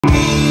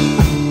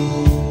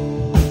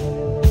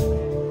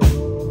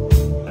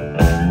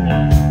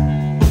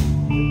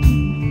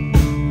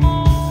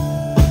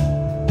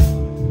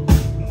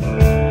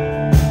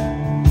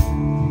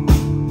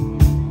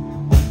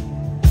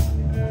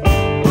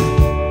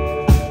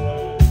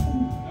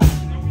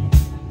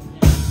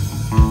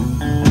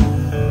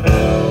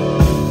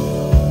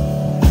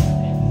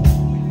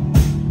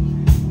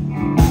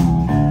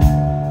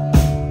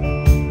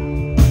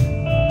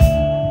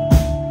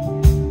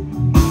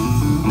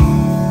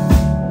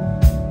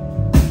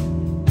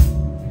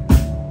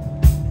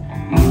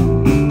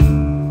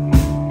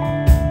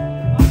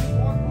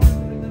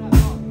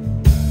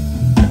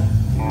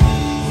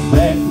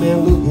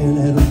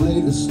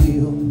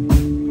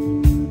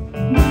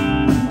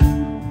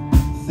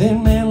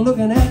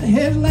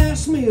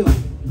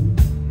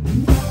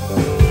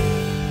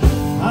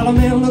Hollow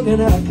man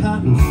looking at a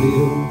cotton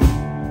field,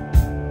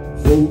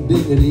 full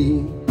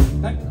dignity.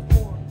 Back to the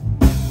floor.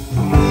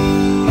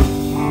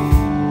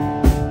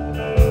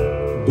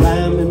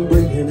 Blind man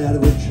breaking out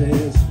of a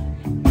trance.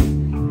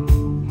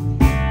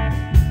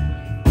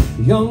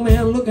 Young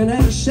man looking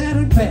at a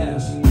shattered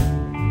past.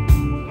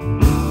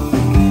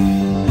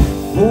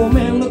 Old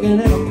man looking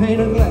at a pane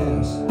of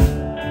glass,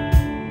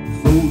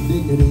 full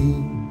dignity.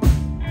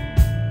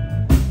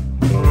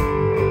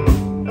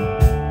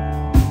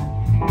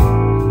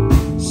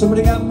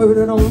 Somebody got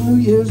murdered on New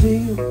Year's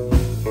Eve, and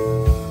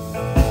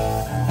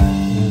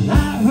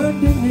I heard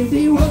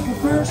dignity was the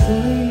first to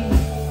leave.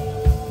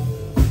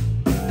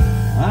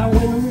 I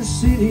went in the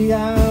city,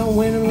 I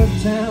went in the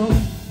town,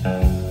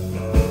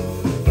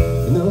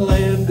 in the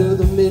land of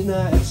the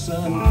midnight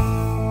sun.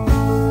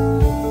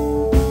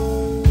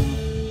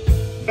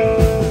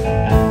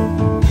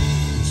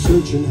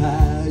 Searching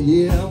high,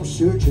 yeah, I'm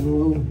searching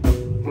low.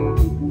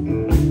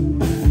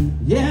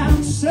 Yeah,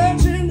 I'm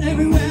searching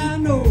everywhere I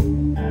know.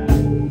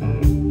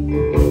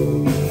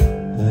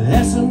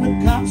 Asking the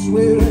cops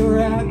wherever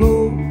I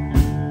go,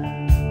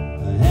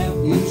 have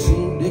you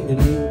seen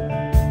dignity?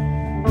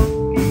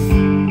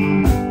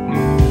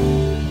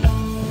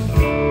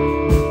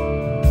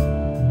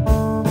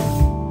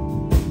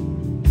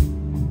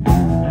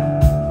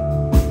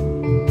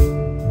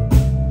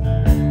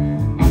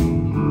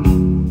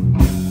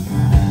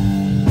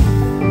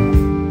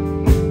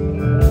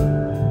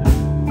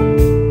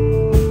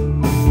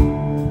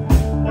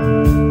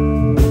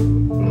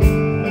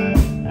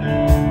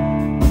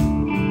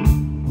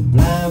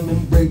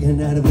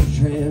 Breaking out of a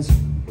trance,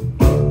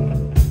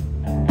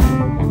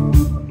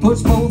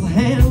 puts both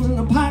hands in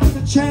the pocket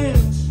of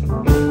chance,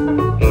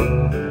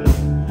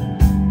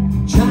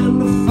 trying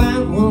to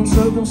find one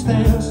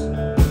circumstance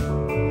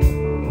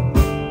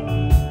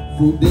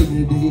for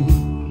dignity.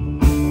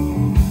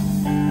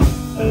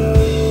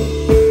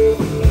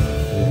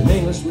 An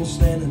Englishman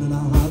standing in a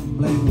hot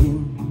black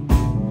room.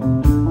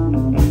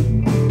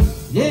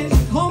 Yeah, he's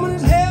combing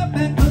his hair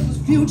back 'cause his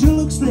future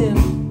looks thin.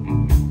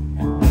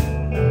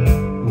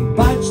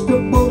 The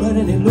bullet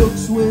and he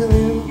looks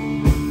within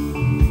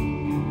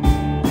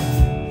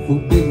for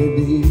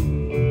dignity.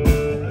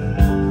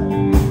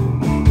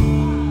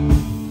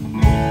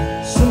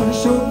 Somebody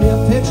showed me a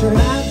picture and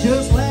I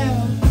just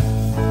laughed.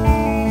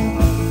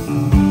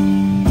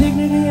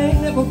 Dignity ain't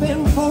never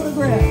been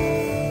photographed.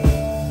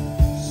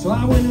 So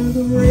I went into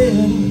the red,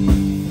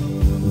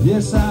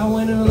 yes, I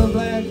went into the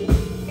black,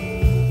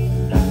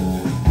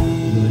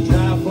 the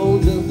dry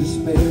bones of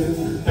despair.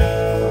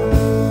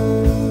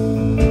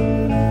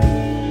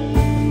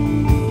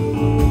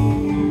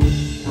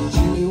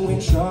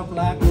 Sharp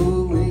like a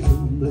razor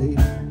blade.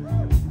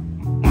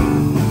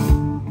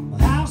 My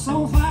house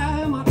on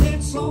fire, my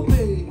dead so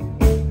big.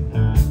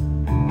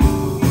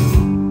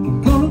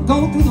 I'm gonna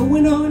go through the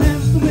window and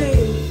ask the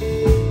maid,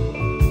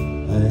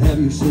 have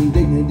you seen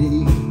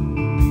dignity?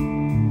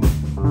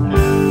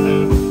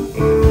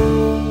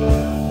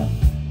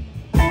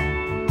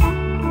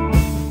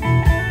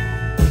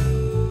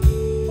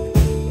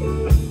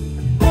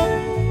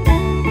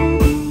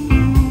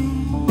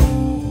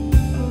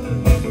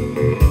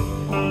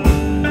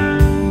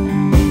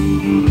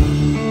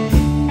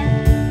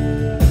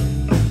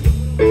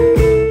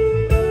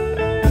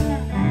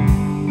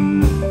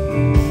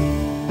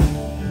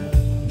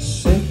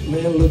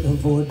 Looking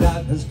for a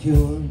doctor's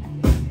cure,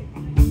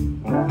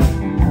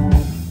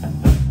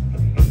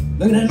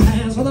 looking at his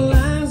hands for the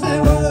lines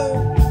that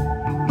were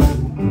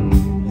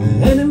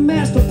any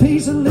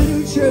masterpiece of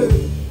literature,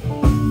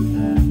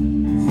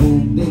 full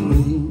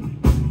dignity.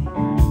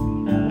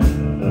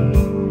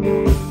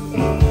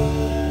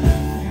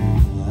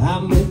 I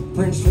met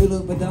Prince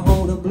Philip at the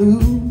Honda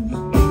Blues,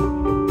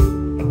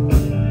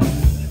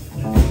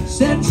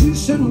 said you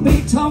shouldn't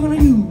be talking to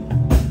you.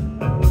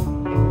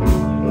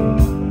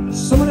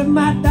 Somebody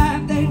might die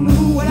if they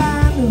knew what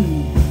I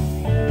knew,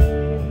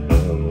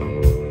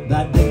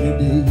 that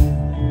dignity.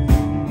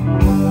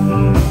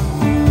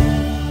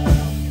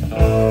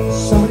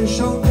 Somebody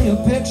showed me a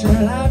picture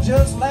and I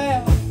just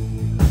laughed.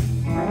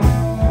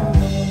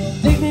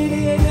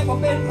 Dignity ain't never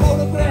been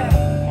photographed.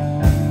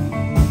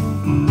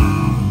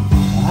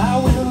 I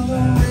went into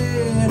the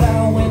red, I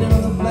went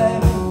into the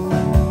black,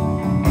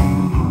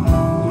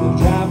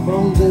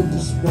 of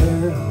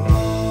despair.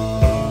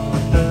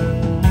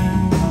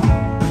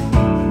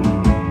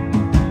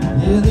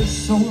 Yeah, there's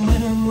so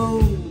many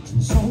roads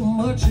and so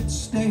much at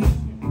stake.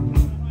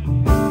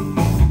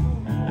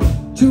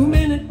 Too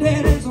many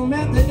dead ends on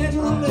at the edge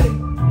of the lake.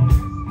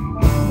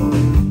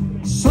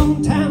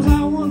 Sometimes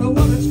I wonder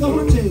what it's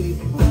gonna take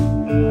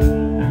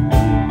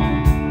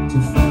to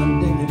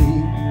find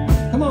dignity.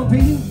 Come on,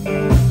 Pete.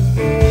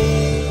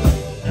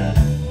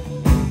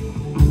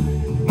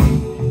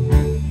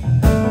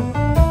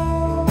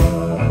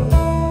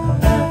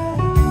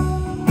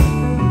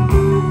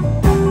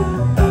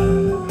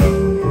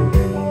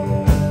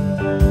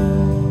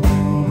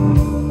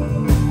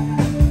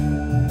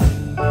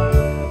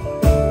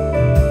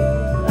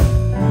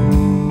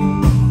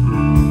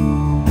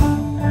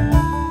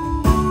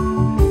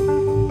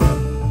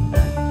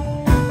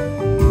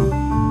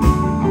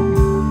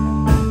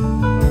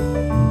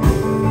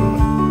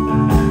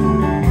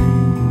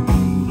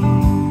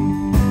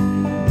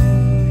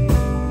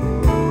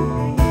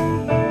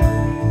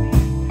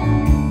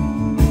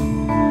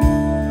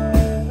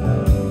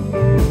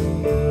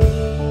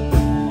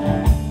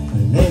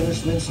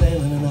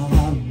 Sailing in a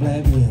hot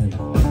black wind,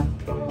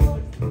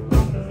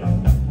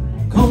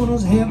 combing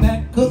his hair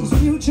back 'cause his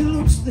future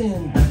looks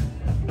thin.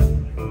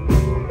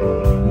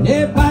 And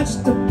he bites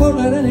the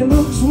bullet and he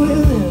looks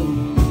within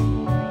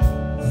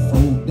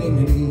for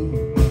dignity.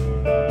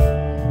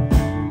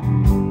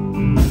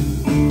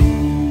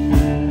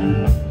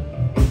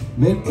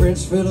 Mid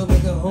Prince Philip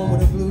make a home with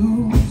the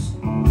blue.